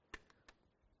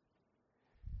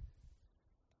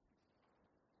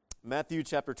Matthew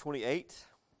chapter 28.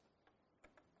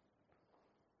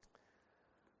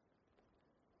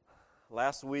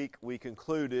 Last week we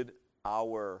concluded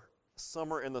our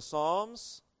Summer in the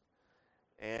Psalms,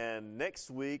 and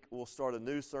next week we'll start a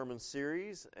new sermon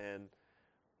series, and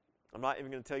I'm not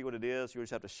even going to tell you what it is. You'll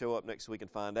just have to show up next week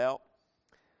and find out.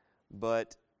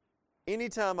 But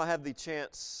anytime I have the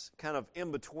chance kind of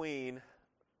in between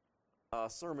a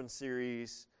sermon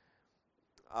series,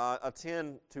 I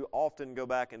tend to often go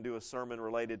back and do a sermon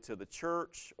related to the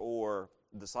church or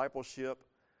discipleship,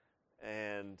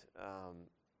 and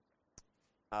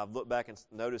I've looked back and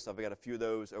noticed I've got a few of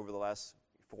those over the last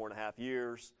 4.5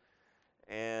 years,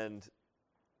 and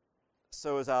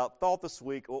so as I thought this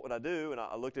week, what would I do, and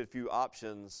I looked at a few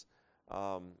options.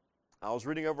 I was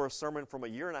reading over a sermon from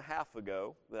 1.5 years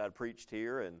ago that I'd preached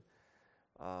here, and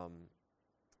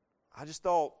I just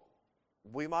thought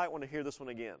we might want to hear this one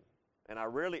again. And I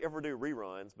rarely ever do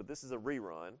reruns, but this is a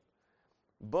rerun.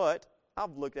 But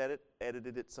I've looked at it,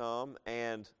 edited it some,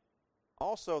 and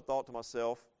also thought to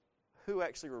myself, who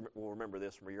actually will remember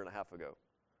this from 1.5 years ago?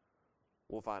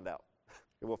 We'll find out.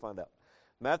 We'll find out.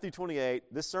 Matthew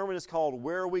 28, this sermon is called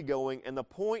Where Are We Going? And the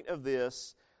point of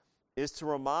this is to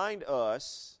remind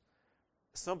us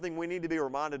something we need to be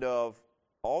reminded of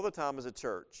all the time as a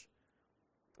church.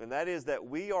 And that is that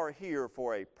we are here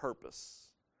for a purpose.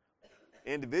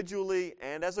 Individually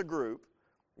and as a group,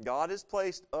 God has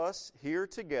placed us here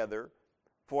together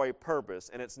for a purpose.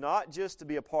 And it's not just to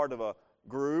be a part of a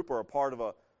group or a part of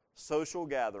a social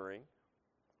gathering.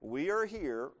 We are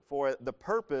here for the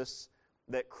purpose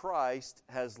that Christ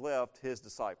has left His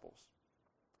disciples.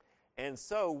 And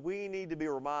so we need to be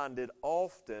reminded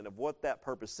often of what that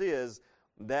purpose is,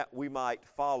 that we might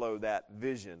follow that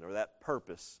vision or that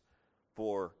purpose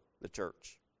for the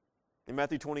church. In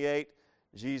Matthew 28,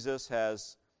 Jesus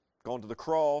has gone to the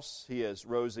cross, He has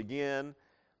rose again,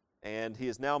 and He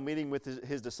is now meeting with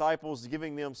His disciples,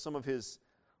 giving them some of His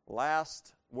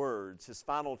last words, His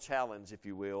final challenge, if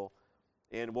you will,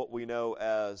 in what we know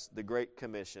as the Great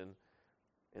Commission.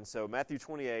 And so Matthew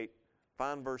 28,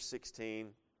 find verse 16.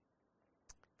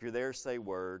 If you're there, say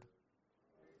word.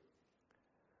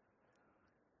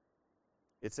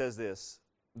 It says this,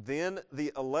 Then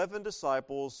the 11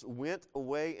 disciples went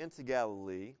away into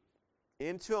Galilee,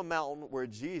 into a mountain where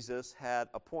Jesus had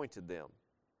appointed them.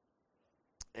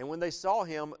 And when they saw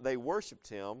Him, they worshipped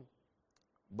Him,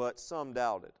 but some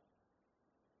doubted.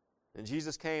 And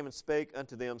Jesus came and spake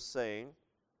unto them, saying,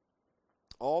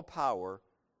 All power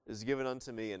is given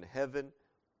unto me in heaven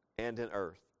and in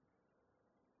earth.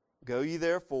 Go ye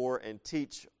therefore and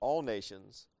teach all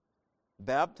nations,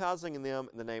 baptizing them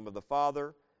in the name of the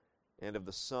Father, and of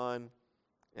the Son,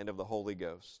 and of the Holy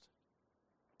Ghost,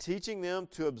 teaching them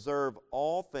to observe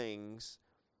all things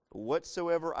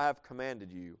whatsoever I have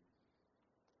commanded you.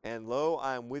 And lo,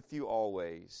 I am with you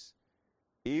always,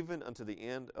 even unto the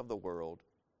end of the world.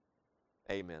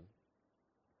 Amen.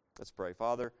 Let's pray.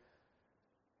 Father,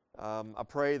 I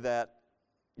pray that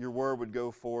your word would go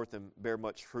forth and bear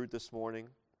much fruit this morning.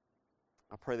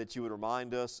 I pray that you would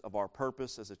remind us of our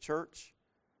purpose as a church,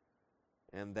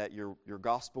 and that your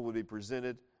gospel would be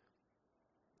presented,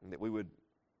 and that we would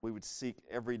seek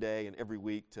every day and every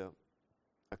week to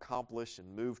accomplish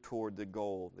and move toward the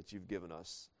goal that you've given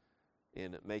us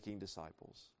in making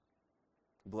disciples.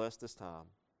 Bless this time.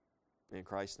 In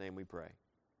Christ's name we pray.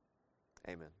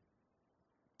 Amen.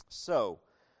 So,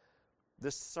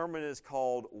 this sermon is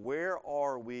called, Where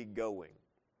Are We Going?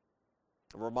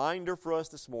 A reminder for us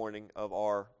this morning of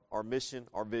our mission,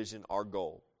 our vision, our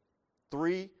goal.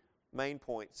 3 main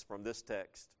points from this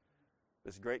text,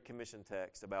 this Great Commission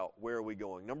text about where are we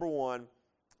going. Number 1,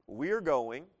 we are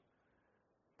going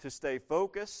to stay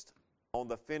focused on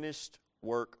the finished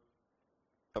work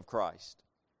of Christ.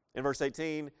 In verse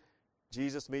 18,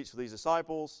 Jesus meets with these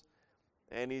disciples,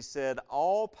 and He said,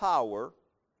 All power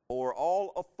or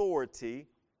all authority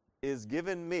is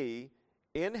given me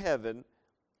in heaven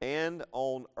and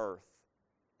on earth.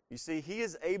 You see, He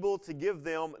is able to give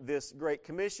them this great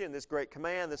commission, this great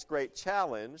command, this great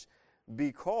challenge,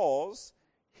 because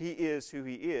He is who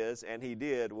He is, and He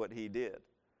did what He did.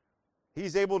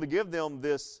 He's able to give them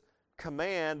this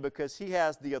command because He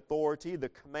has the authority, the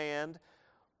command,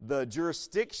 the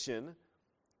jurisdiction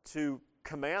to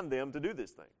command them to do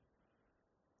this thing.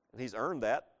 And He's earned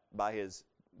that by His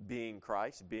being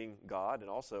Christ, being God, and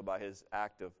also by His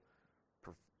act of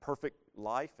perfect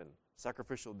life and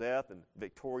sacrificial death and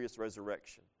victorious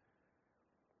resurrection.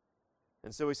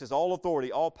 And so He says, all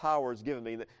authority, all power is given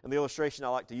me. And the illustration I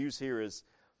like to use here is,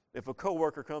 if a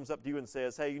coworker comes up to you and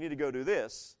says, hey, you need to go do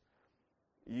this,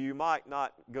 you might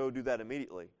not go do that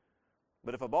immediately.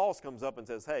 But if a boss comes up and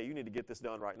says, hey, you need to get this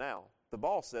done right now, the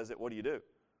boss says it, what do?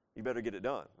 You better get it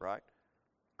done, right?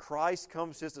 Christ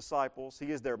comes to his disciples.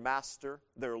 He is their master,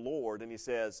 their Lord, and he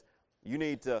says, you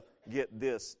need to get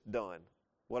this done.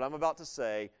 What I'm about to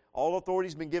say, all authority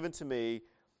has been given to me,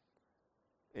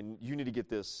 and you need to get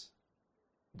this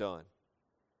done.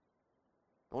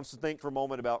 I want us to think for a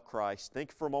moment about Christ.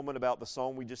 Think for a moment about the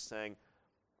song we just sang,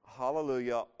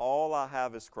 Hallelujah, all I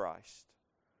have is Christ.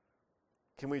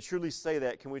 Can we truly say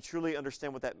that? Can we truly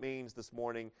understand what that means this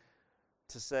morning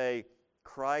to say,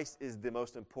 Christ is the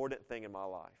most important thing in my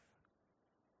life?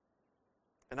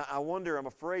 And I wonder, I'm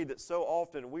afraid that so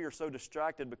often we are so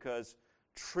distracted because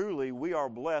truly we are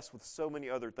blessed with so many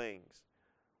other things.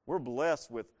 We're blessed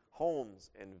with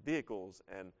homes and vehicles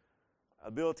and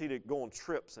ability to go on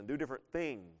trips and do different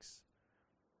things.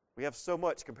 We have so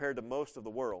much compared to most of the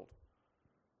world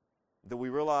that we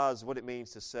realize what it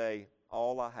means to say,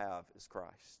 all I have is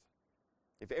Christ.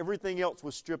 If everything else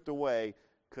was stripped away,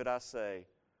 could I say,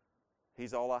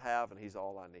 He's all I have and He's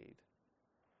all I need?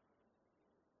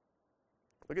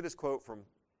 Look at this quote from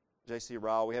J.C.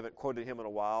 Ryle. We haven't quoted him in a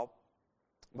while,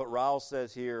 but Ryle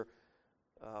says here,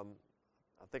 I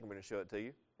think I'm going to show it to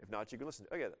you. If not, you can listen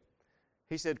to it. Okay.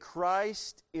 He said,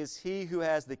 Christ is He who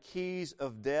has the keys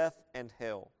of death and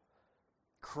hell.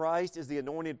 Christ is the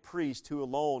anointed priest who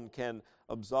alone can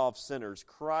absolve sinners.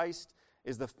 Christ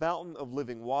is the fountain of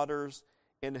living waters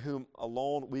in whom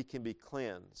alone we can be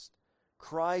cleansed.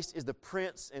 Christ is the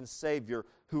Prince and Savior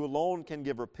who alone can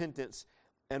give repentance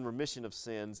and remission of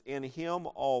sins. In Him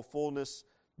all fullness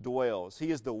dwells.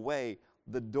 He is the way,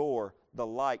 the door, the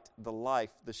light, the life,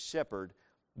 the shepherd,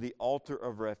 the altar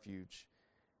of refuge.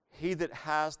 He that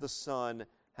has the Son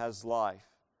has life,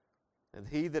 and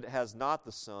he that has not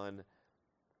the Son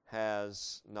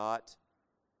has not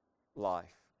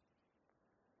life.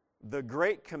 The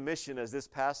Great Commission, as this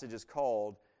passage is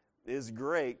called, is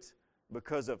great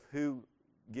because of who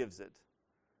gives it.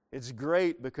 It's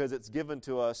great because it's given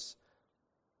to us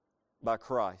by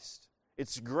Christ.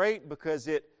 It's great because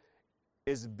it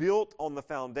is built on the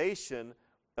foundation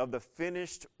of the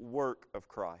finished work of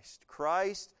Christ.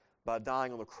 Christ, by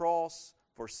dying on the cross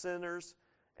for sinners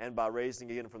and by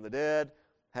raising again from the dead,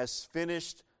 has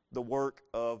finished the work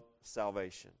of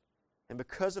salvation. And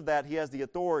because of that, He has the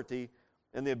authority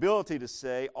and the ability to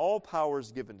say, all power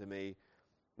is given to me,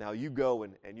 now you go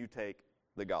and you take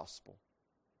the gospel.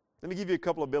 Let me give you a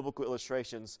couple of biblical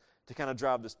illustrations to kind of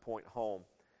drive this point home.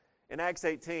 In Acts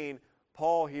 18,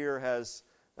 Paul here has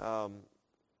gone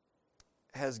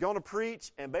to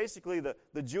preach, and basically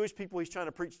the Jewish people he's trying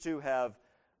to preach to have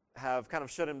kind of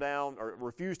shut him down or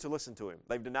refused to listen to him.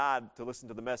 They've denied to listen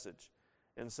to the message.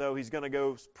 And so he's going to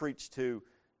go preach to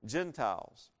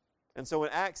Gentiles. And so in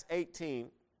Acts 18,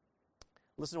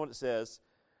 listen to what it says.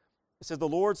 It says, the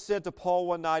Lord said to Paul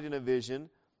one night in a vision,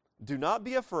 do not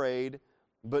be afraid,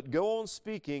 but go on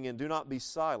speaking and do not be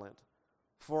silent.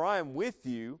 For I am with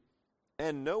you,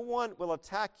 and no one will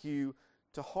attack you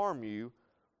to harm you,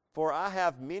 for I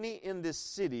have many in this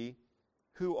city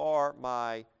who are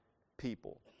my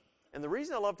people. And the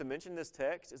reason I love to mention this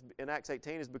text in Acts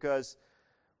 18 is because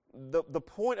the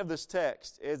point of this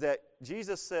text is that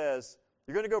Jesus says,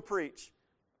 you're going to go preach,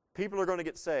 people are going to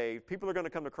get saved, people are going to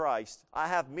come to Christ. I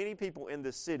have many people in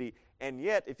this city, and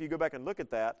yet, if you go back and look at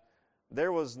that,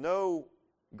 there was no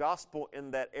gospel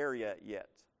in that area yet.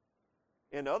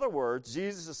 In other words,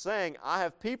 Jesus is saying, I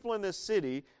have people in this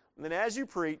city, and then as you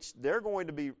preach, they're going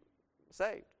to be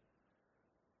saved.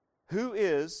 Who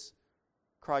is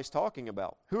Christ talking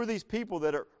about? Who are these people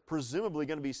that are presumably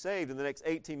going to be saved in the next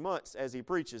 18 months as He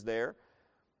preaches there?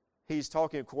 He's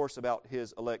talking, of course, about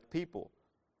His elect people,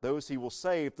 those He will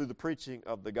save through the preaching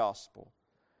of the gospel.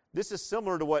 This is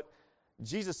similar to what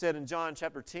Jesus said in John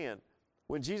chapter 10.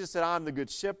 When Jesus said, I am the good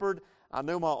shepherd, I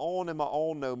know my own and my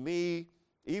own know me,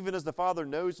 even as the Father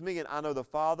knows me and I know the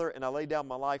Father, and I lay down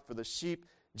my life for the sheep.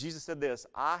 Jesus said this,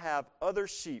 I have other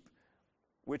sheep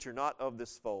which are not of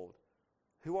this fold.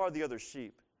 Who are the other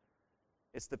sheep?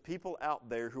 It's the people out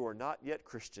there who are not yet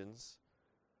Christians,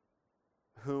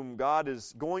 whom God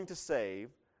is going to save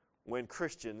when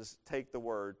Christians take the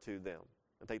word to them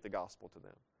and take the gospel to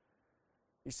them.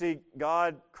 You see,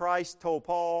 Christ told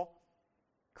Paul,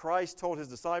 Christ told His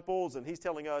disciples, and He's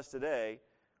telling us today,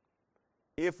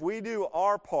 if we do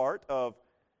our part of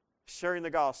sharing the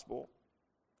gospel,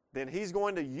 then He's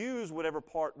going to use whatever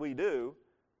part we do,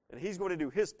 and He's going to do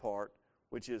His part,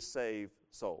 which is save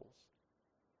souls.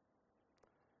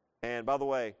 And by the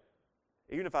way,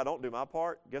 even if I don't do my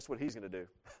part, guess what He's going to do?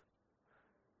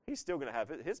 He's still going to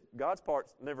have God's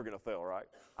part's never going to fail, right?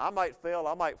 I might fail,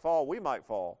 I might fall, we might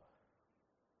fall.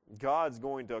 God's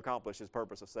going to accomplish His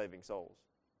purpose of saving souls,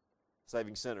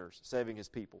 saving sinners, saving His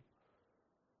people.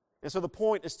 And so the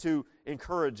point is to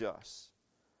encourage us.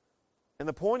 And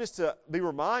the point is to be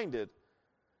reminded,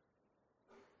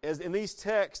 as in these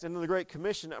texts and in the Great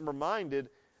Commission, I'm reminded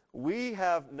we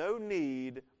have no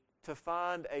need to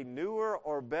find a newer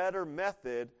or better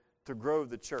method to grow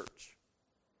the church.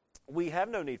 We have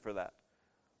no need for that.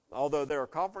 Although there are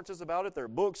conferences about it, there are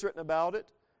books written about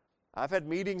it. I've had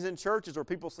meetings in churches where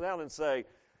people sit down and say,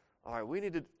 all right, we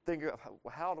need to think of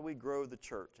how do we grow the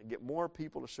church and get more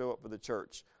people to show up for the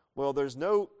church. Well, there's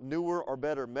no newer or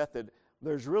better method.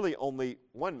 There's really only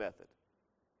one method,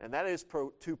 and that is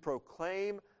to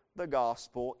proclaim the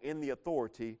gospel in the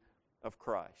authority of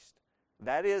Christ.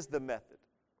 That is the method,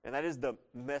 and that is the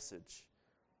message,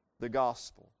 the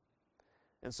gospel.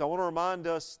 And so I want to remind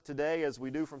us today, as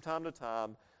we do from time to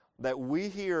time, that we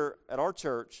here at our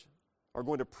church are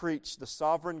going to preach the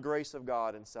sovereign grace of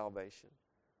God in salvation.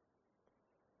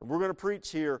 And we're going to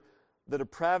preach here the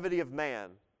depravity of man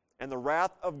and the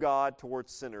wrath of God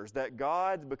towards sinners. That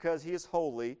God, because He is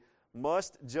holy,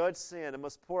 must judge sin and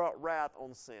must pour out wrath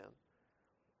on sin.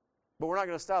 But we're not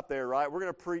going to stop there, right? We're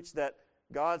going to preach that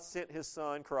God sent His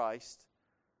Son, Christ,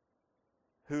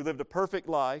 who lived a perfect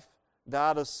life,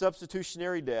 died a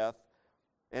substitutionary death,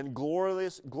 and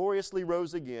gloriously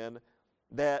rose again,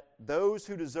 that those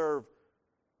who deserve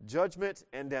judgment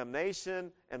and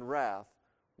damnation and wrath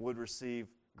would receive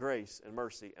grace and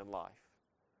mercy and life.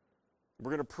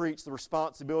 We're going to preach the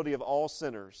responsibility of all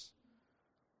sinners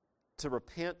to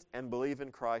repent and believe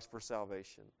in Christ for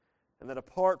salvation. And that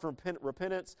apart from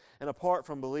repentance and apart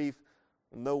from belief,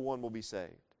 no one will be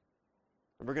saved.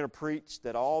 And we're going to preach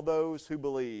that all those who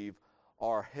believe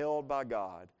are held by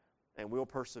God and will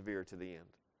persevere to the end.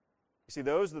 You see,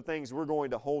 those are the things we're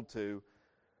going to hold to,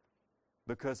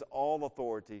 because all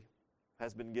authority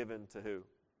has been given to who?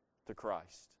 To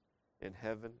Christ in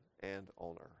heaven and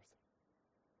on earth.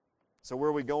 So where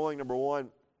are we going? Number one,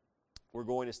 we're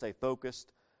going to stay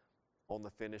focused on the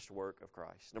finished work of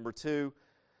Christ. Number two,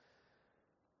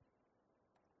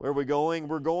 where are we going?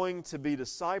 We're going to be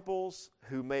disciples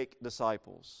who make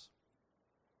disciples.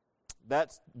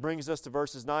 That brings us to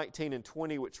verses 19 and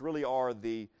 20, which really are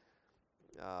the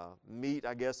meat,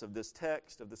 I guess, of this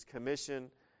text, of this commission.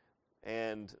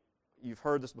 And you've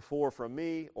heard this before from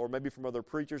me, or maybe from other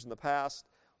preachers in the past,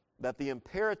 that the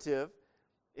imperative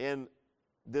in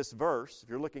this verse, if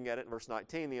you're looking at it in verse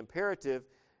 19, the imperative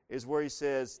is where he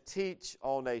says, teach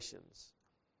all nations.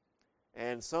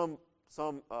 And some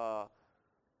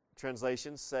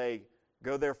translations say,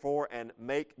 go therefore and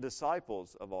make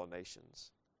disciples of all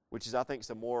nations, which is, I think,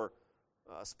 a more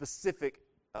specific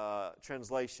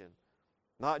translation.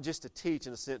 Not just to teach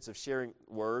in the sense of sharing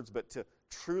words, but to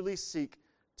truly seek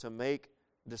to make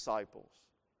disciples.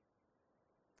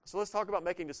 So let's talk about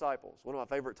making disciples. One of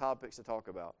my favorite topics to talk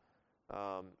about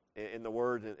in the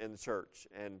Word and in the church.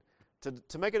 And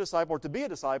to make a disciple, or to be a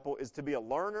disciple, is to be a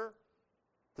learner,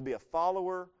 to be a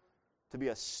follower, to be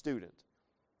a student.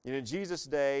 You know, in Jesus'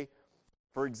 day,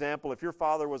 for example, if your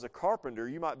father was a carpenter,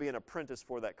 you might be an apprentice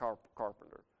for that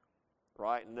carpenter,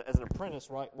 right? And as an apprentice,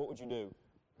 right, what would you do?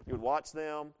 You would watch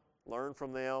them, learn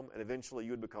from them, and eventually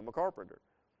you would become a carpenter.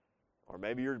 Or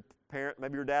maybe your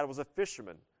dad was a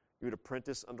fisherman. You would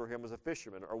apprentice under him as a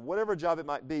fisherman. Or whatever job it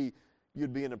might be,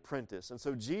 you'd be an apprentice. And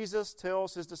so Jesus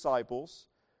tells His disciples,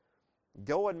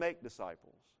 go and make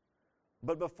disciples.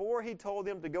 But before He told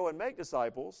them to go and make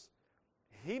disciples,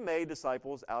 He made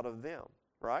disciples out of them,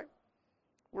 right?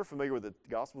 We're familiar with the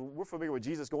gospel. We're familiar with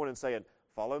Jesus going and saying,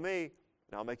 follow me,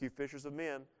 and I'll make you fishers of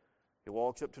men. He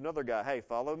walks up to another guy, hey,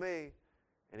 follow me.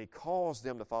 And He calls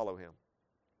them to follow Him.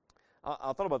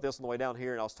 I thought about this on the way down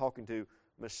here, and I was talking to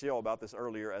Michelle about this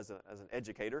earlier as an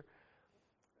educator.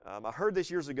 I heard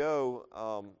this years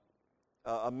ago,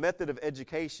 a method of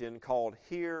education called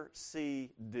hear,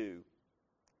 see, do.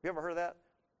 You ever heard of that?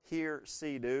 Hear,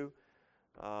 see, do.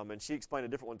 And she explained a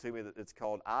different one to me that it's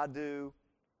called I do,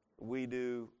 we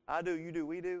do. I do, you do,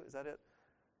 we do. Is that it?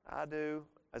 I do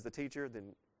as the teacher,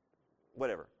 then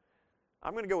whatever.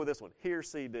 I'm going to go with this one. Hear,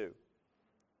 see, do.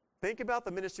 Think about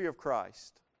the ministry of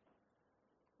Christ.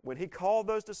 When He called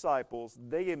those disciples,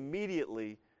 they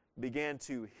immediately began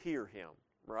to hear Him,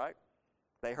 right?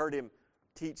 They heard Him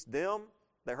teach them.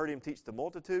 They heard Him teach the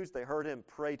multitudes. They heard Him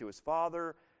pray to His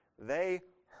Father. They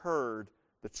heard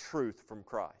the truth from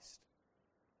Christ.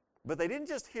 But they didn't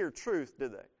just hear truth,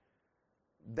 did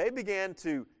they? They began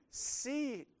to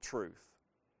see truth.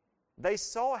 They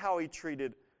saw how He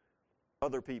treated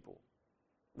other people.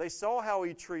 They saw how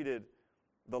He treated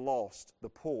the lost, the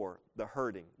poor, the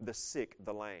hurting, the sick,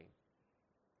 the lame.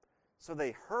 So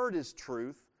they heard His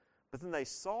truth, but then they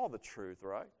saw the truth,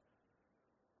 right?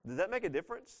 Did that make a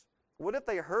difference? What if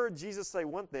they heard Jesus say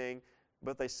one thing,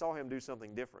 but they saw him do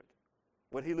something different?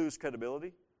 Would he lose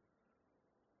credibility?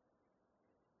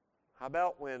 How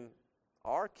about when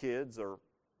our kids or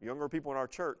younger people in our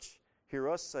church hear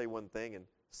us say one thing and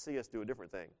see us do a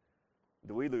different thing?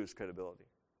 Do we lose credibility?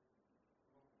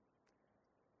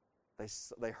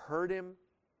 They heard him,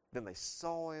 then they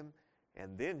saw him,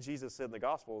 and then Jesus said in the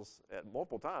Gospels at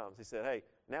multiple times, he said, hey,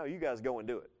 now you guys go and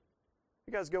do it.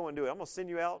 You guys go and do it. I'm going to send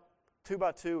you out 2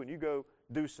 by 2, and you go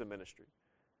do some ministry.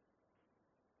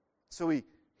 So he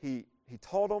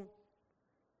taught them,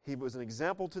 he was an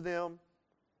example to them,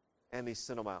 and he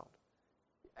sent them out.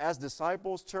 As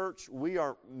disciples, church,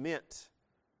 we're meant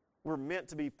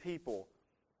to be people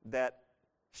that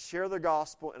share the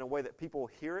gospel in a way that people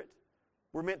hear it.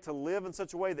 We're meant to live in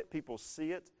such a way that people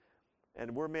see it,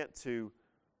 and we're meant to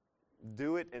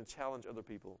do it and challenge other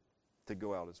people to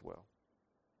go out as well.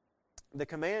 The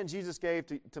command Jesus gave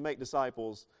to make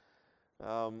disciples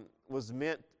was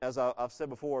meant, as I've said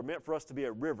before, meant for us to be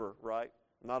a river, right?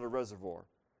 Not a reservoir.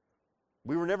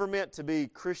 We were never meant to be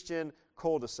Christian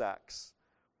cul-de-sacs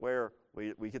where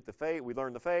we get the faith, we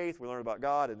learn the faith, we learn about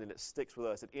God, and then it sticks with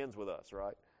us. It ends with us,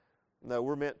 right? No,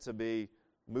 we're meant to be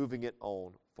moving it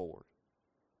on forward.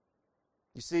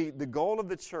 You see, the goal of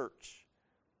the church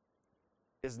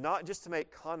is not just to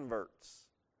make converts,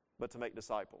 but to make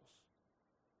disciples.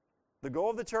 The goal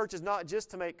of the church is not just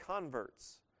to make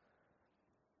converts,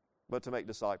 but to make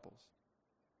disciples.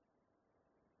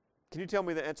 Can you tell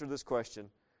me the answer to this question?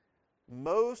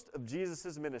 Most of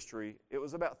Jesus' ministry, it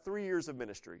was about 3 years of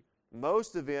ministry.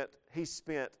 Most of it he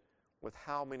spent with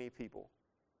how many people?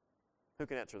 Who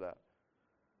can answer that?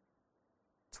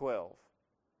 12.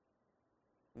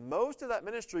 Most of that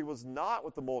ministry was not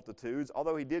with the multitudes,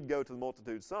 although he did go to the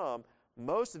multitudes some.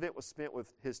 Most of it was spent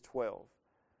with his 12.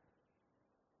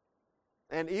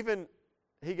 And even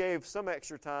he gave some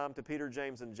extra time to Peter,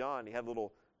 James, and John. He had a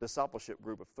little discipleship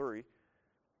group of 3.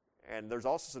 And there's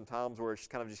also some times where it's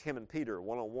kind of just him and Peter,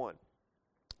 one-on-one,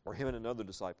 or him and another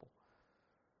disciple.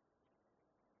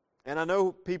 And I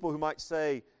know people who might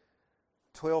say,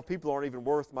 12 people aren't even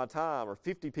worth my time, or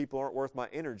 50 people aren't worth my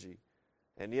energy.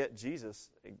 And yet Jesus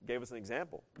gave us an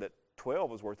example that 12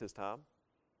 was worth his time.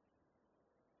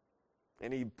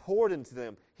 And he poured into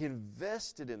them. He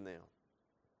invested in them.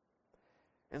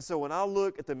 And so when I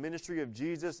look at the ministry of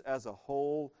Jesus as a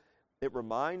whole, it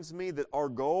reminds me that our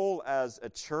goal as a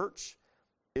church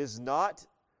is not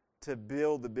to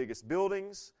build the biggest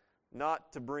buildings,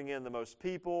 not to bring in the most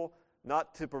people,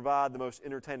 not to provide the most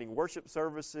entertaining worship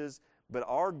services, but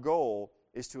our goal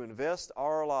is to invest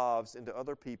our lives into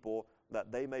other people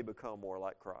that they may become more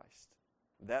like Christ.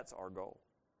 That's our goal.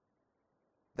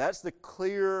 That's the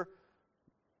clear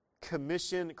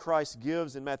commission Christ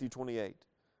gives in Matthew 28.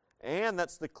 And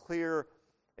that's the clear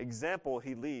example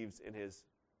he leaves in his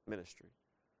ministry.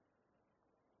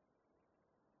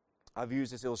 I've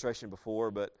used this illustration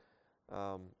before, but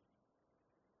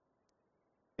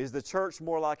is the church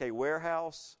more like a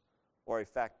warehouse or a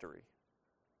factory?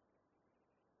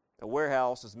 A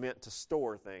warehouse is meant to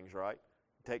store things, right?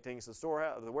 You take things to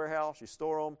the warehouse, you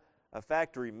store them. A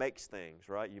factory makes things,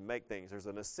 right? You make things. There's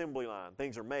an assembly line.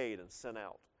 Things are made and sent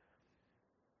out.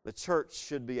 The church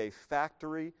should be a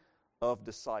factory of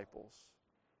disciples,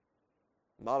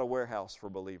 not a warehouse for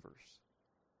believers.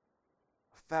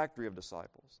 A factory of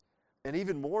disciples. And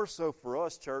even more so for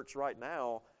us, church, right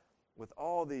now, with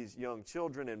all these young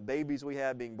children and babies we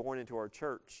have being born into our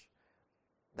church,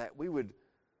 that we would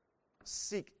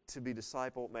seek to be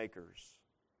disciple makers.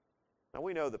 Now,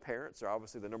 we know the parents are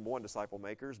obviously the number one disciple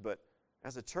makers, but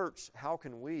as a church, how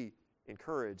can we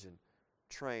encourage and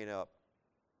train up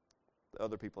the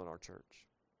other people in our church?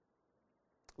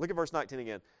 Look at verse 19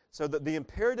 again. So the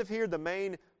imperative here, the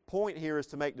main point here is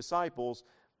to make disciples,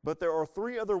 but there are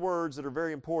 3 other words that are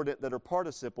very important that are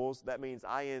participles. That means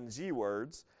ing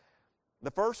words.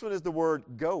 The first one is the word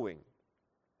going,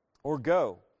 or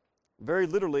go. Very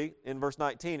literally, in verse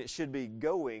 19, it should be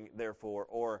going, therefore,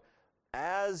 or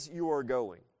as you are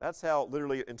going. That's how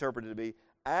literally interpreted to be.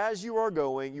 As you are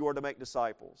going, you are to make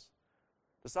disciples.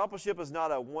 Discipleship is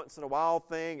not a once-in-a-while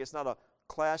thing. It's not a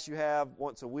class you have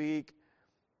once a week.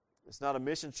 It's not a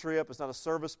mission trip. It's not a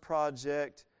service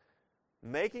project.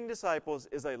 Making disciples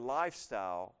is a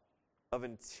lifestyle of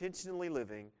intentionally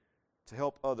living to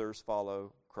help others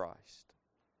follow Christ.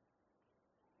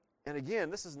 And again,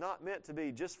 this is not meant to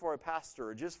be just for a pastor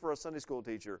or just for a Sunday school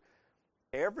teacher.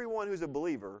 Everyone who's a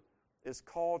believer is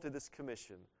called to this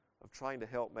commission of trying to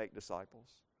help make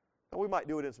disciples. Now, we might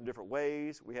do it in some different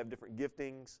ways. We have different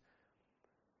giftings.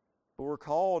 But we're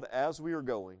called, as we are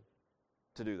going,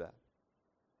 to do that.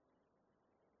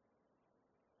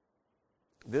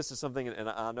 this is something, and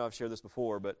I know I've shared this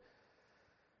before, but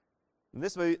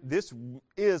this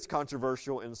is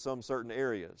controversial in some certain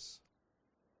areas.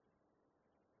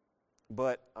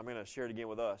 But I'm going to share it again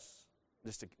with us,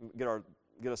 just to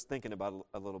get us thinking about it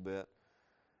a little bit.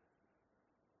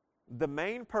 The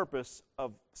main purpose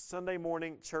of Sunday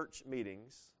morning church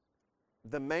meetings,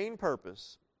 the main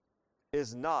purpose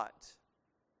is not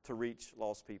to reach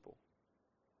lost people.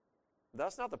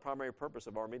 That's not the primary purpose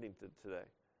of our meeting today.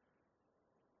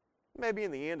 Maybe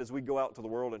in the end as we go out into the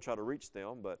world and try to reach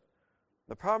them, but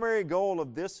the primary goal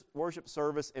of this worship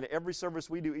service and every service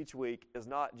we do each week is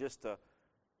not just to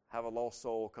have a lost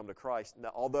soul come to Christ.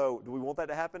 Now, although, do we want that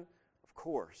to happen? Of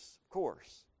course, of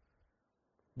course.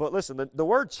 But listen, the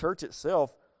word church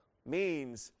itself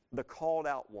means the called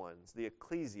out ones, the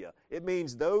ecclesia. It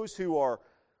means those who are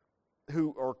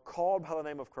called by the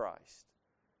name of Christ.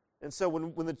 And so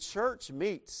when the church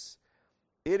meets,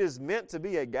 it is meant to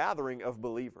be a gathering of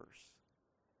believers.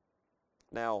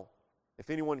 Now, if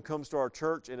anyone comes to our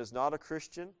church and is not a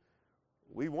Christian,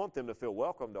 we want them to feel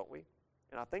welcome, don't we?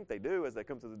 And I think they do as they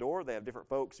come through the door. They have different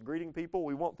folks greeting people.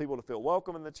 We want people to feel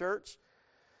welcome in the church.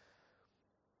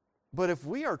 But if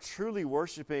we are truly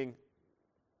worshiping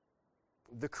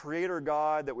the Creator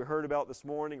God that we heard about this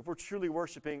morning, if we're truly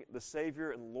worshiping the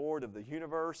Savior and Lord of the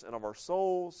universe and of our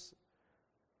souls,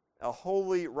 a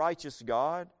holy, righteous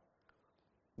God,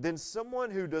 then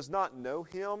someone who does not know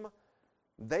Him,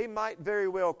 they might very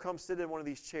well come sit in one of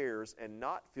these chairs and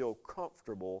not feel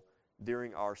comfortable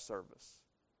during our service.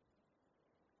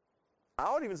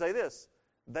 I would even say this,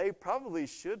 they probably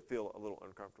should feel a little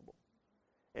uncomfortable.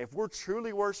 If we're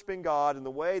truly worshiping God in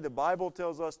the way the Bible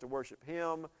tells us to worship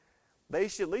Him, they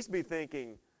should at least be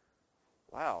thinking,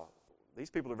 wow, these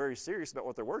people are very serious about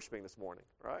what they're worshiping this morning,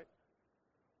 right?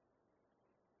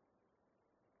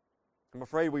 I'm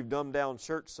afraid we've dumbed down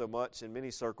church so much in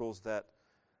many circles that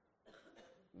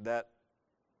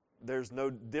there's no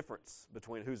difference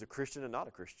between who's a Christian and not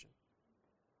a Christian.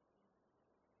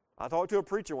 I talked to a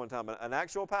preacher one time, an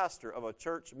actual pastor of a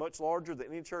church much larger than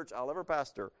any church I'll ever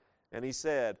pastor, and he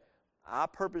said, I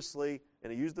purposely,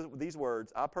 and he used these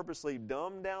words, I purposely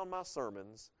dumb down my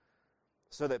sermons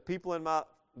so that people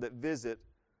that visit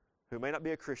who may not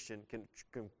be a Christian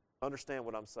can understand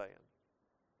what I'm saying.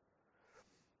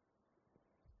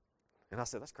 And I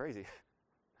said, that's crazy.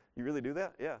 You really do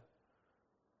that? Yeah.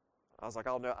 I was like,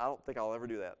 I don't think I'll ever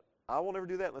do that. I won't ever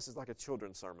do that unless it's like a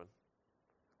children's sermon.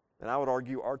 And I would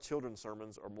argue our children's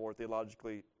sermons are more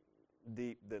theologically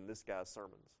deep than this guy's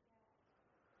sermons.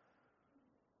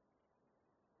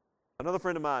 Another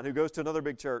friend of mine who goes to another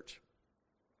big church,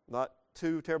 not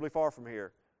too terribly far from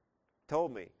here,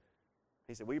 told me,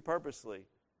 he said, we purposely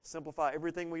simplify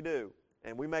everything we do,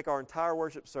 and we make our entire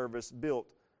worship service built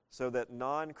so that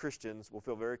non-Christians will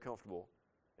feel very comfortable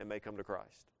and may come to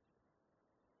Christ.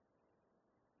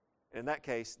 In that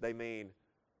case, they mean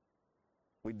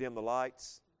we dim the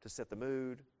lights to set the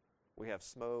mood. We have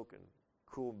smoke and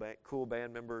cool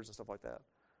band members and stuff like that.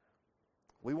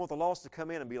 We want the lost to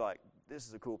come in and be like, this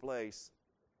is a cool place.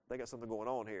 They got something going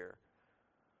on here.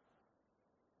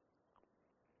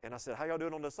 And I said, how y'all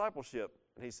doing on discipleship?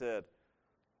 And he said,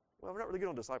 well, we're not really good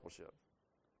on discipleship.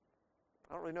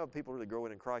 I don't really know if people really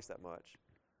growing in Christ that much.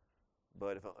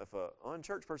 But if an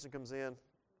unchurched person comes in,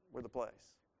 we're the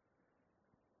place.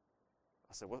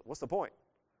 I said, what's the point?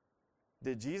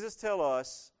 Did Jesus tell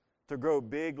us to grow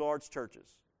big, large churches?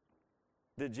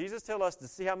 Did Jesus tell us to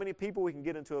see how many people we can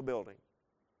get into a building?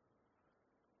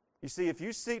 You see, if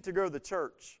you seek to grow the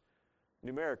church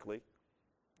numerically,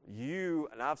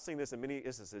 and I've seen this in many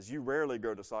instances, you rarely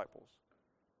grow disciples.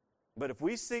 But if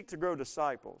we seek to grow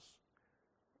disciples,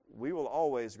 we will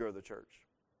always grow the church.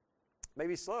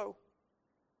 Maybe slow,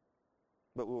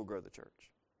 but we will grow the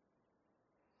church.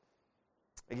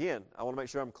 Again, I want to make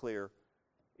sure I'm clear.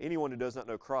 Anyone who does not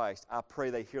know Christ, I pray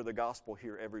they hear the gospel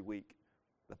here every week,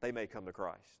 that they may come to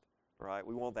Christ. Right?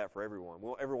 We want that for everyone. We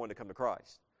want everyone to come to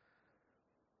Christ.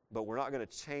 But we're not going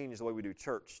to change the way we do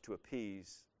church to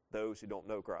appease those who don't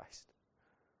know Christ.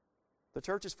 The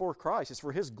church is for Christ. It's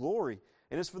for His glory.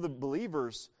 And it's for the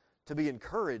believers to be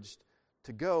encouraged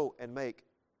to go and make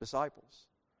disciples.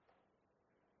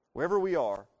 Wherever we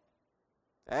are,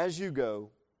 as you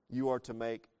go, you are to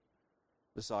make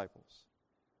disciples.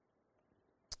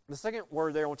 The second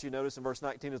word there I want you to notice in verse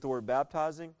 19 is the word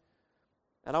baptizing.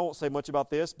 And I won't say much about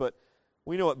this, but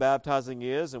we know what baptizing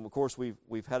is, and of course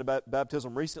we've had a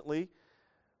baptism recently.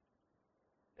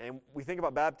 And we think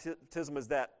about baptism as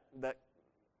that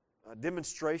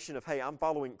demonstration of, hey, I'm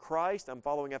following Christ, I'm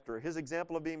following after His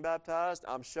example of being baptized,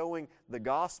 I'm showing the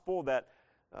gospel that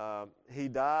He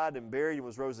died and buried and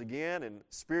was rose again, and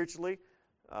spiritually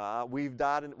We've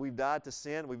died to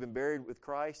sin. We've been buried with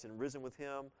Christ and risen with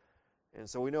Him. And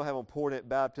so we know how important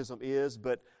baptism is.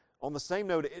 But on the same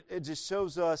note, it just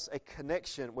shows us a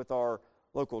connection with our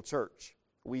local church.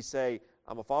 We say,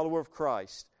 I'm a follower of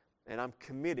Christ, and I'm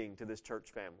committing to this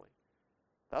church family.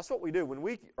 That's what we do. When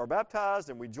we are baptized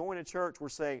and we join a church, we're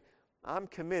saying, I'm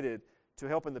committed to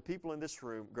helping the people in this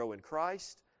room grow in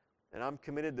Christ, and I'm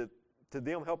committed to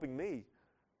them helping me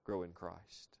grow in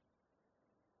Christ.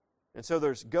 And so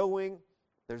there's going,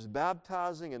 there's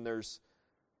baptizing, and there's,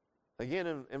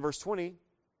 again, in verse 20,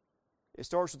 it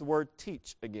starts with the word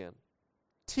teach again.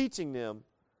 Teaching them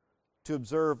to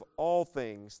observe all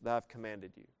things that I've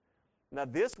commanded you. Now,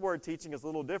 this word teaching is a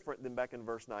little different than back in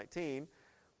verse 19.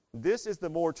 This is the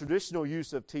more traditional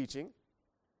use of teaching.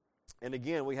 And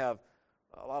again, we have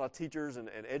a lot of teachers and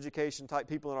education type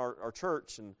people in our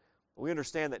church, and we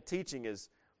understand that teaching is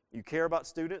you care about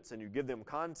students and you give them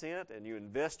content and you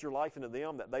invest your life into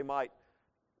them that they might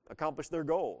accomplish their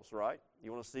goals, right?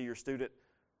 You want to see your student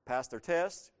pass their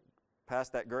test, pass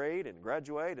that grade, and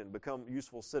graduate and become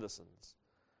useful citizens.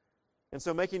 And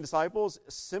so making disciples,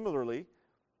 similarly,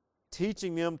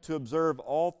 teaching them to observe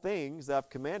all things that I've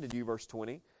commanded you, verse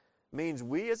 20, means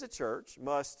we as a church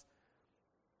must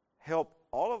help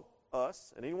all of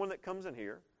us and anyone that comes in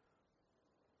here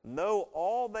know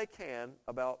all they can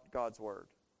about God's Word.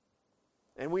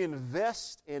 And we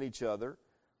invest in each other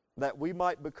that we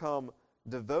might become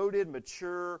devoted,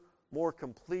 mature, more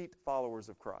complete followers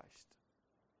of Christ.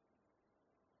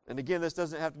 And again, this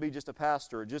doesn't have to be just a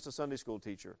pastor or just a Sunday school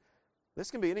teacher. This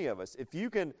can be any of us. If you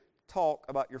can talk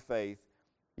about your faith,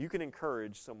 you can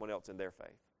encourage someone else in their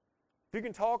faith. If you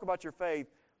can talk about your faith,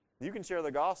 you can share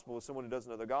the gospel with someone who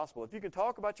doesn't know the gospel. If you can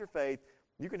talk about your faith,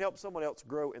 you can help someone else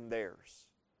grow in theirs.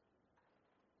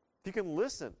 If you can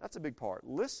listen, that's a big part,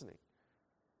 listening.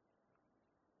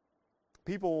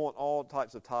 People want all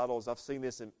types of titles. I've seen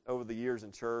this over the years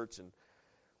in church, and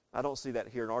I don't see that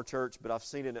here in our church, but I've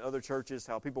seen it in other churches,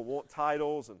 how people want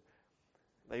titles, and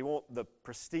they want the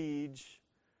prestige.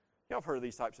 Y'all have heard of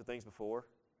these types of things before.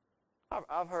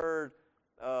 I've heard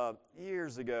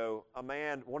years ago a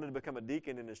man wanted to become a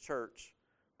deacon in his church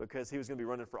because he was going to be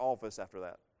running for office after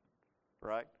that,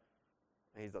 right?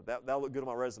 And he thought, that'll look good on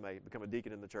my resume, become a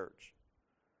deacon in the church.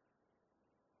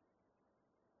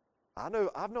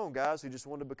 I've known guys who just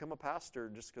wanted to become a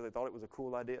pastor just because they thought it was a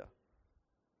cool idea.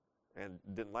 And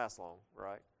it didn't last long,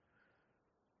 right?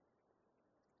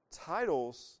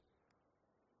 Titles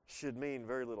should mean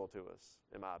very little to us,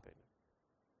 in my opinion.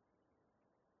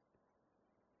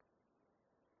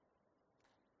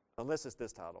 Unless it's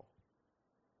this title,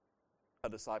 a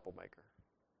disciple maker.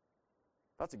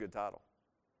 That's a good title.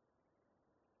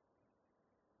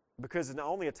 Because it's not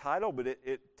only a title, but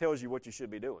it tells you what you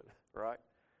should be doing, right?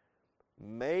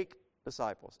 Make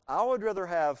disciples. I would rather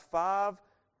have 5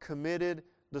 committed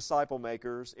disciple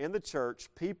makers in the church,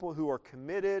 people who are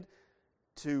committed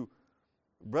to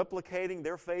replicating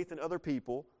their faith in other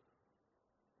people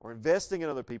or investing in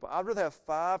other people. I'd rather have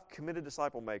 5 committed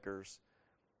disciple makers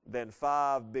than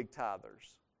 5 big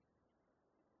tithers.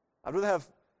 I'd rather have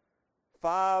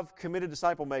 5 committed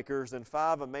disciple makers than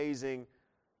 5 amazing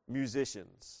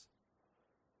musicians.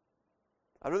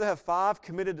 I'd rather have 5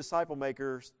 committed disciple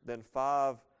makers than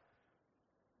 5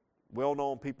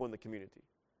 well-known people in the community.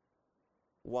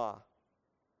 Why?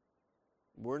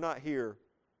 We're not here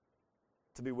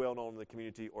to be well-known in the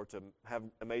community or to have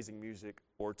amazing music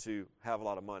or to have a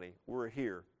lot of money. We're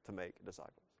here to make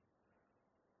disciples.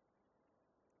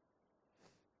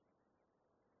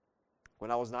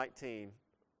 When I was 18,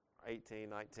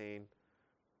 19,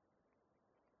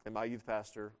 and my youth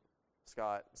pastor,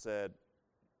 Scott, said,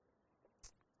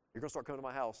 you're going to start coming to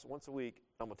my house once a week.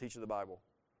 I'm going to teach you the Bible.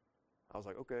 I was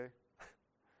like, okay.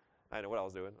 I didn't know what I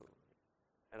was doing.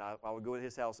 And I would go to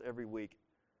his house every week.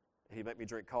 He'd make me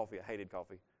drink coffee. I hated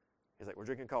coffee. He's like, we're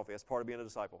drinking coffee. That's part of being a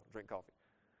disciple. Drink coffee.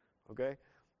 Okay?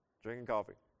 Drinking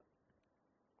coffee.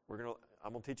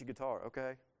 I'm going to teach you guitar.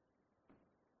 Okay?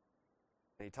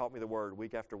 And he taught me the Word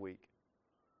week after week.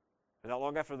 And not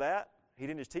long after that, he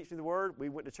didn't just teach me the Word. We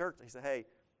went to church, and he said, hey,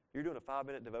 you're doing a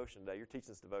 5-minute devotion today. You're teaching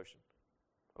this devotion.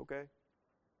 Okay.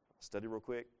 Study real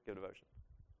quick, give a devotion.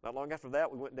 Not long after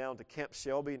that, we went down to Camp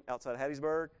Shelby outside of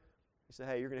Hattiesburg. He said,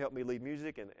 hey, you're going to help me lead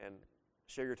music and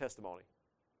share your testimony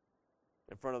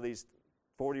in front of these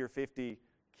 40 or 50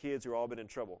 kids who have all been in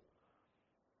trouble.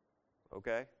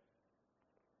 Okay.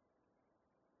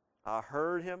 I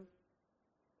heard him,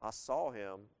 I saw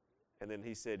him, and then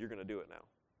he said, you're going to do it now.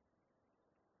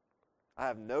 I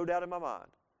have no doubt in my mind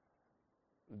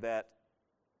that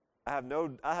I have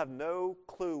no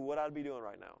clue what I'd be doing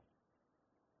right now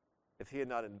if he had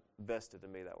not invested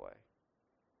in me that way.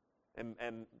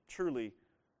 and truly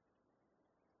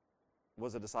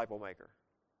was a disciple maker.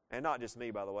 And not just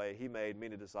me, by the way. He made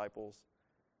many disciples.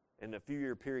 In a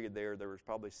few-year period there was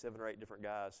probably 7 or 8 different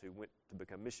guys who went to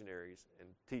become missionaries and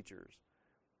teachers,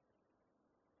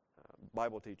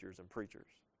 Bible teachers and preachers.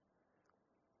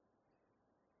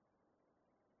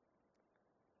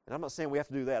 And I'm not saying we have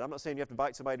to do that. I'm not saying you have to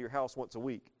invite somebody to your house once a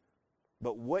week.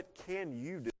 But what can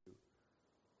you do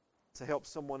to help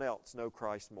someone else know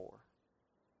Christ more?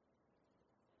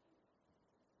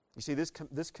 You see,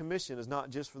 this commission is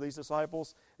not just for these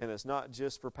disciples, and it's not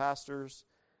just for pastors.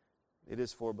 It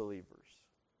is for believers.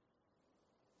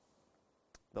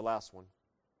 The last one.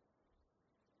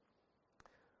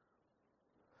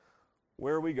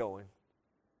 Where are we going?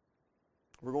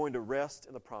 We're going to rest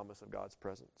in the promise of God's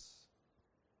presence.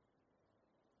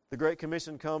 The Great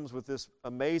Commission comes with this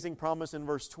amazing promise in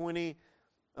verse 20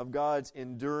 of God's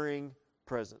enduring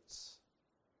presence.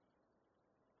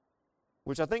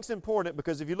 Which I think is important,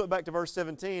 because if you look back to verse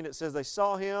 17, it says they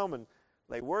saw Him and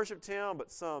they worshiped Him,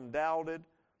 but some doubted.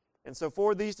 And so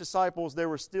for these disciples, there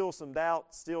was still some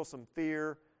doubt, still some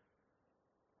fear.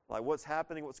 Like, what's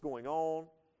happening, what's going on?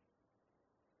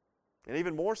 And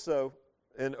even more so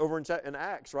over in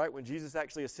Acts, right? When Jesus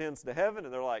actually ascends to heaven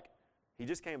and they're like, He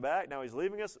just came back, now He's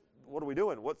leaving us. What are we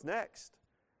doing? What's next?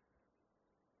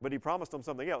 But He promised them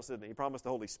something else, didn't He? He promised the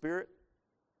Holy Spirit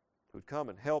who would come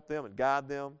and help them and guide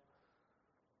them.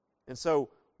 And so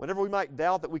whenever we might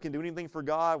doubt that we can do anything for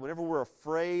God, whenever we're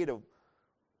afraid of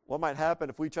what might happen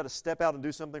if we try to step out and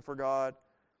do something for God,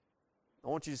 I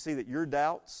want you to see that your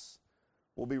doubts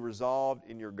will be resolved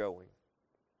in your going.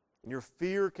 And your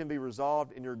fear can be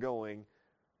resolved in your going,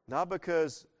 not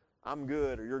because I'm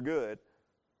good or you're good,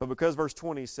 but because verse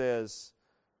 20 says,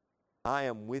 I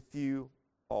am with you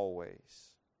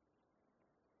always.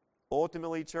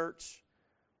 Ultimately, church,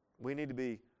 we need to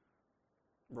be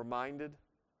reminded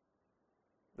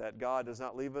that God does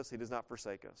not leave us, He does not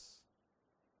forsake us.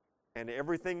 And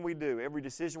everything we do, every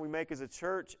decision we make as a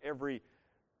church, every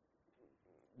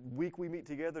week we meet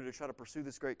together to try to pursue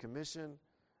this Great Commission,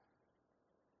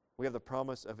 we have the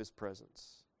promise of His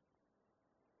presence.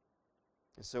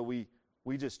 And so we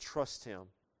just trust Him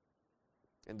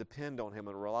and depend on Him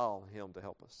and rely on Him to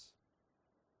help us.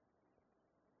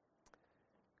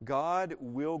 God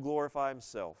will glorify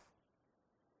Himself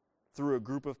through a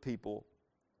group of people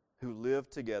who live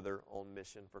together on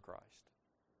mission for Christ.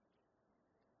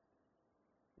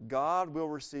 God will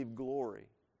receive glory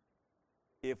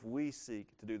if we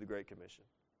seek to do the Great Commission.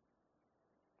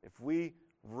 If we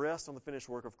rest on the finished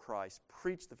work of Christ,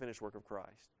 preach the finished work of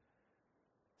Christ,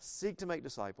 seek to make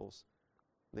disciples,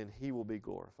 then He will be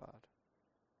glorified.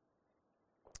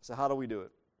 So how do we do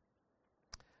it?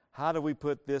 How do we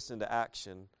put this into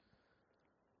action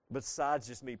besides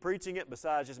just me preaching it,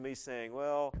 besides just me saying,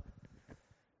 well,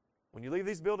 when you leave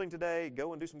this building today,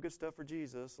 go and do some good stuff for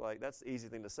Jesus. Like, that's the easy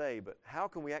thing to say, but how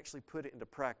can we actually put it into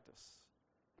practice?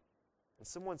 And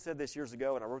someone said this years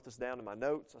ago, and I wrote this down in my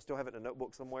notes. I still have it in a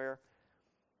notebook somewhere.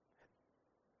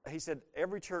 He said,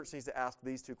 every church needs to ask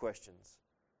these 2 questions.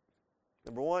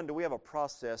 Number 1, do we have a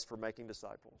process for making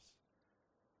disciples?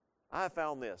 I have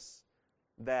found this,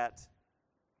 that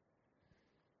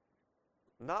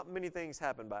not many things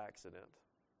happen by accident.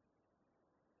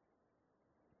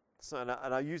 So, and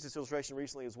I used this illustration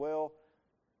recently as well.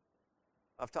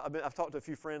 I've talked to a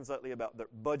few friends lately about their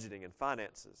budgeting and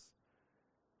finances,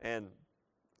 and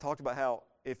talked about how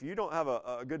if you don't have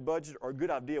a good budget or a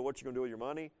good idea what you're going to do with your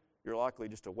money, you're likely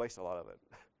just to waste a lot of it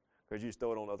because you just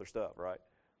throw it on other stuff, right?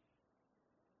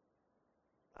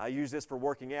 I use this for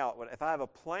working out. If I have a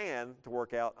plan to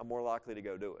work out, I'm more likely to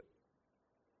go do it.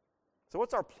 So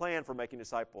what's our plan for making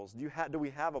disciples? Do we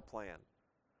have a plan?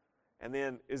 And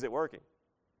then, is it working?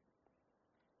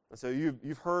 And so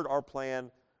you've heard our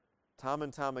plan time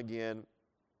and time again,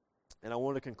 and I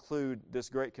want to conclude this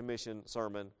Great Commission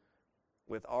sermon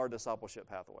with our discipleship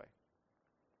pathway.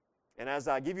 And as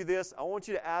I give you this, I want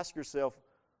you to ask yourself,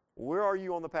 where are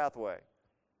you on the pathway?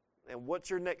 And what's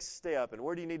your next step? And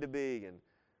where do you need to be? And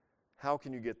how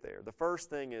can you get there? The first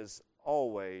thing is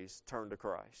always turn to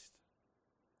Christ.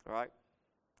 All right?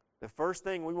 The first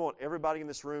thing we want everybody in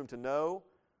this room to know,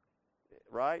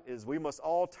 right, is we must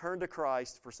all turn to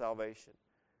Christ for salvation.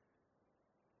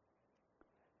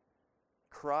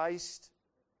 Christ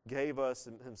gave us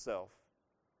Himself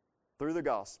through the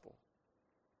gospel.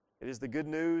 It is the good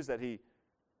news that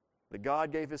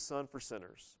God gave His Son for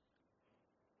sinners.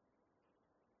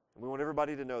 And we want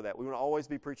everybody to know that. We want to always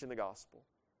be preaching the gospel.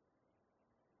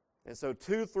 And so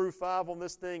 2 through 5 on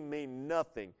this thing mean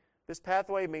nothing. This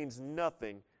pathway means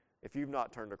nothing if you've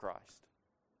not turned to Christ.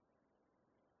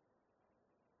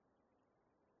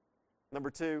 Number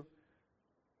two,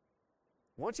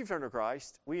 once you've turned to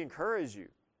Christ, we encourage you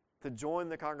to join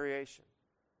the congregation,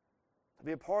 to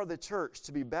be a part of the church,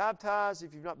 to be baptized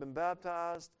if you've not been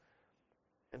baptized,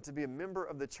 and to be a member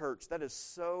of the church. That is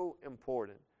so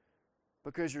important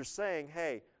because you're saying,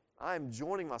 hey, I'm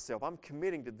joining myself. I'm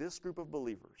committing to this group of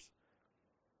believers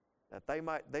that they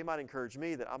might encourage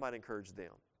me, that I might encourage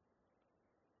them.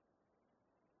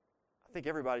 I think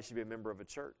everybody should be a member of a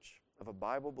church, of a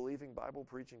Bible-believing,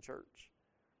 Bible-preaching church.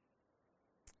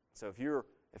 So if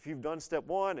you've done step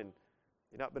one and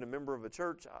you've not been a member of a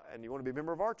church and you want to be a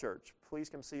member of our church, please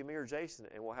come see me or Jason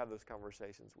and we'll have those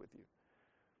conversations with you.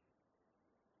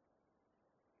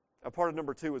 A part of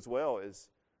number two as well is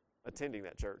attending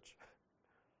that church.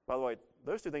 By the way,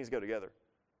 those two things go together.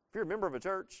 If you're a member of a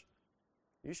church,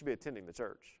 you should be attending the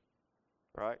church,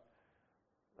 right?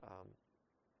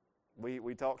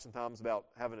 We talk sometimes about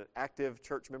having an active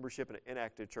church membership and an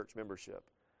inactive church membership.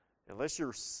 Unless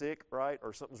you're sick, right,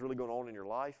 or something's really going on in your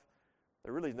life,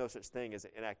 there really is no such thing as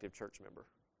an inactive church member.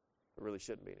 There really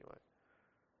shouldn't be anyway.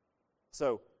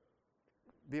 So,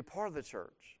 be a part of the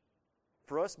church.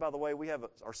 For us, by the way, we have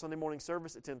our Sunday morning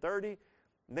service at 10:30.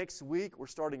 Next week, we're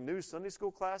starting new Sunday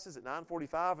school classes at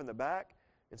 9:45 in the back.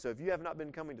 And so if you have not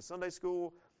been coming to Sunday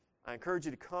school, I encourage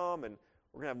you to come. And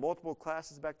we're going to have multiple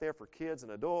classes back there for kids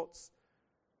and adults.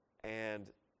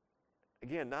 And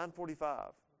again,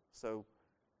 9:45. So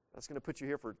that's going to put you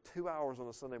here for 2 hours on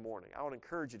a Sunday morning. I would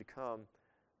encourage you to come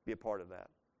be a part of that.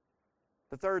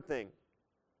 The third thing,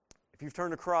 if you've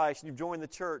turned to Christ and you've joined the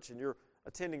church and you're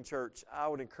attending church, I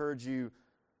would encourage you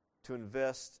to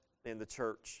invest in the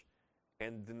church.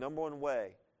 And the number one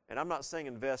way, and I'm not saying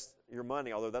invest your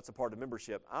money, although that's a part of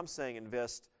membership. I'm saying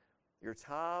invest your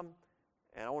time,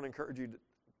 and I want to encourage you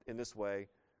in this way.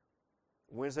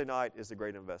 Wednesday night is a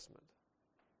great investment.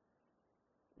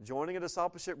 Joining a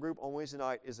discipleship group on Wednesday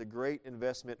night is a great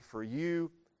investment for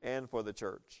you and for the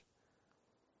church.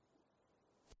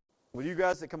 Would you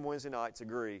guys that come Wednesday nights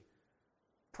agree?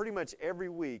 Pretty much every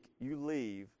week you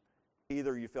leave,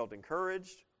 either you felt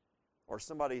encouraged, or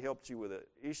somebody helped you with an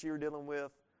issue you're dealing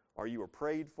with, or you were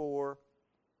prayed for,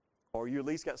 or you at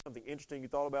least got something interesting you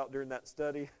thought about during that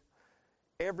study.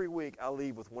 Every week I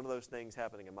leave with one of those things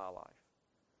happening in my life.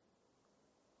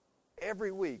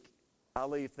 Every week I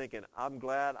leave thinking, I'm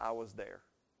glad I was there.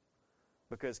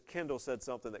 Because Kendall said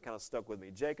something that kind of stuck with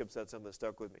me. Jacob said something that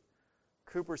stuck with me.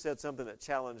 Cooper said something that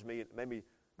challenged me and made me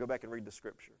go back and read the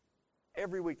Scripture.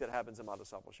 Every week that happens in my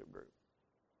discipleship group.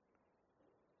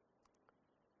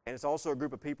 And it's also a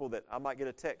group of people that I might get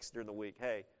a text during the week,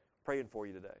 hey, praying for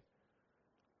you today.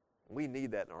 We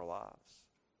need that in our lives.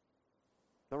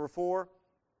 Number fourth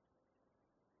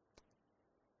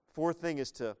thing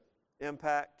is to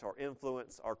impact or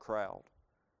influence our crowd.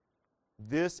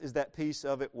 This is that piece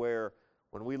of it where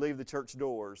when we leave the church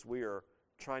doors, we are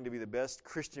trying to be the best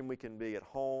Christian we can be at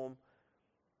home,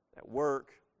 at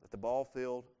work, at the ball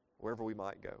field, wherever we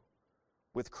might go.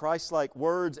 With Christ-like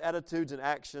words, attitudes, and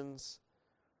actions,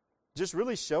 just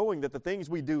really showing that the things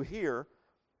we do here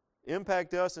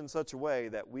impact us in such a way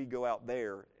that we go out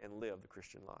there and live the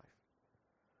Christian life.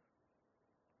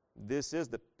 This is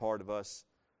the part of us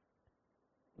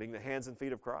being the hands and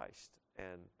feet of Christ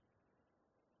and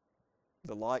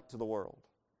the light to the world.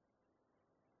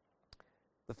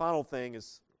 The final thing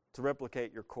is to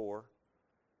replicate your core.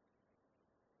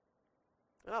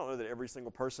 And I don't know that every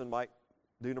single person might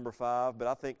do number 5, but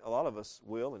I think a lot of us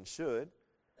will and should.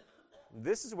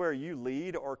 This is where you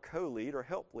lead or co-lead or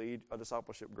help lead a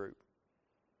discipleship group.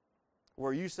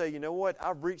 Where you say, you know what,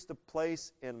 I've reached the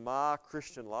place in my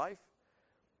Christian life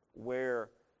where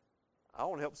I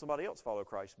want to help somebody else follow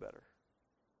Christ better.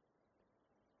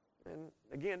 And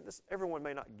again, everyone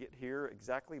may not get here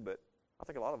exactly, but I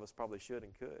think a lot of us probably should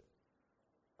and could.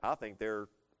 I think there are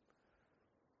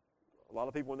a lot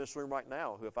of people in this room right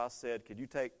now who, if I said, could you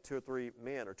take 2 or 3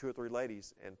 men or 2 or 3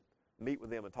 ladies and meet with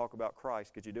them and talk about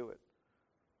Christ, could you do it?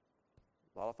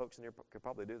 A lot of folks in here could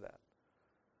probably do that.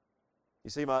 You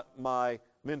see, my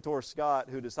mentor, Scott,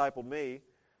 who discipled me,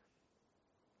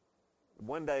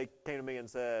 one day came to me and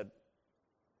said,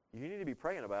 you need to be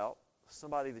praying about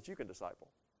somebody that you can disciple.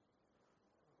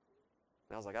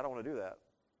 And I was like, I don't want to do that.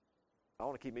 I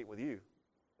want to keep meeting with you.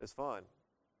 It's fun.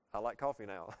 I like coffee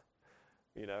now.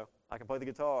 You know, I can play the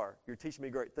guitar. You're teaching me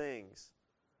great things.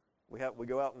 We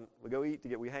go out and we go eat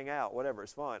together. We hang out, whatever.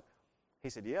 It's fun. He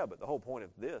said, yeah, but the whole point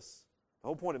of this, the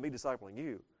whole point of me discipling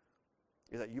you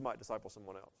is that you might disciple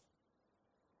someone else.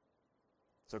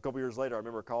 So a couple years later, I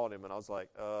remember calling him and I was like,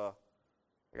 I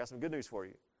got some good news for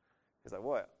you. He's like,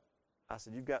 what? I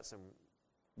said, you've got some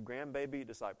grandbaby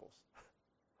disciples.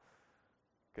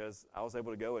 because I was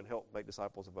able to go and help make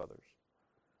disciples of others.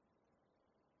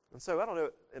 And so, I don't know,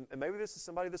 and maybe this is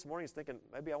somebody this morning is thinking,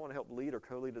 maybe I want to help lead or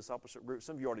co-lead a discipleship group.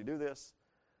 Some of you already do this.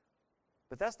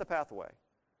 But that's the pathway.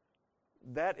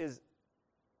 That is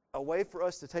a way for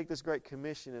us to take this Great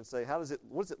Commission and say, what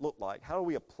does it look like? How do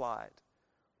we apply it?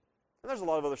 And there's a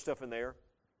lot of other stuff in there.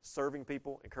 Serving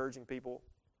people, encouraging people,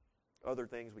 other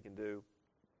things we can do.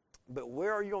 But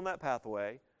where are you on that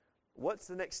pathway? What's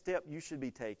the next step you should be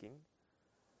taking?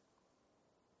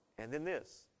 And then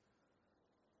this.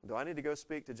 Do I need to go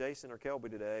speak to Jason or Kelby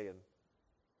today and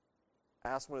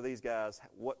ask one of these guys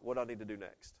what I need to do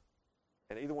next?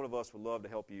 And either one of us would love to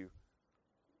help you,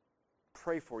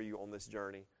 pray for you on this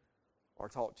journey, or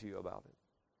talk to you about it.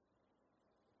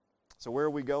 So where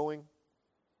are we going?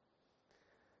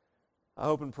 I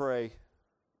hope and pray,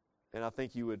 and I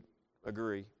think you would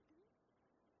agree,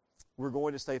 we're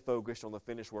going to stay focused on the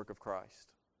finished work of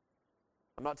Christ.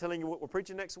 I'm not telling you what we're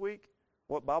preaching next week,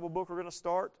 what Bible book we're going to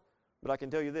start, but I can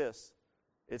tell you this,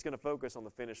 it's going to focus on the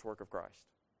finished work of Christ.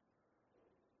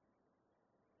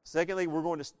 Secondly, we're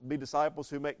going to be disciples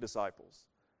who make disciples.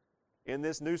 In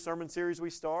this new sermon series we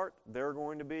start, there are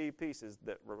going to be pieces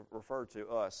that refer to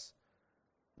us.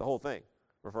 The whole thing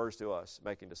refers to us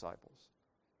making disciples.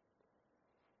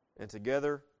 And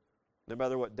together, no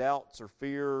matter what doubts or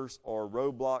fears or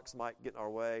roadblocks might get in our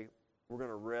way, we're going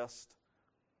to rest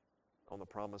on the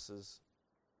promise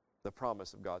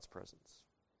of God's presence.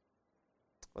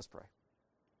 Let's pray.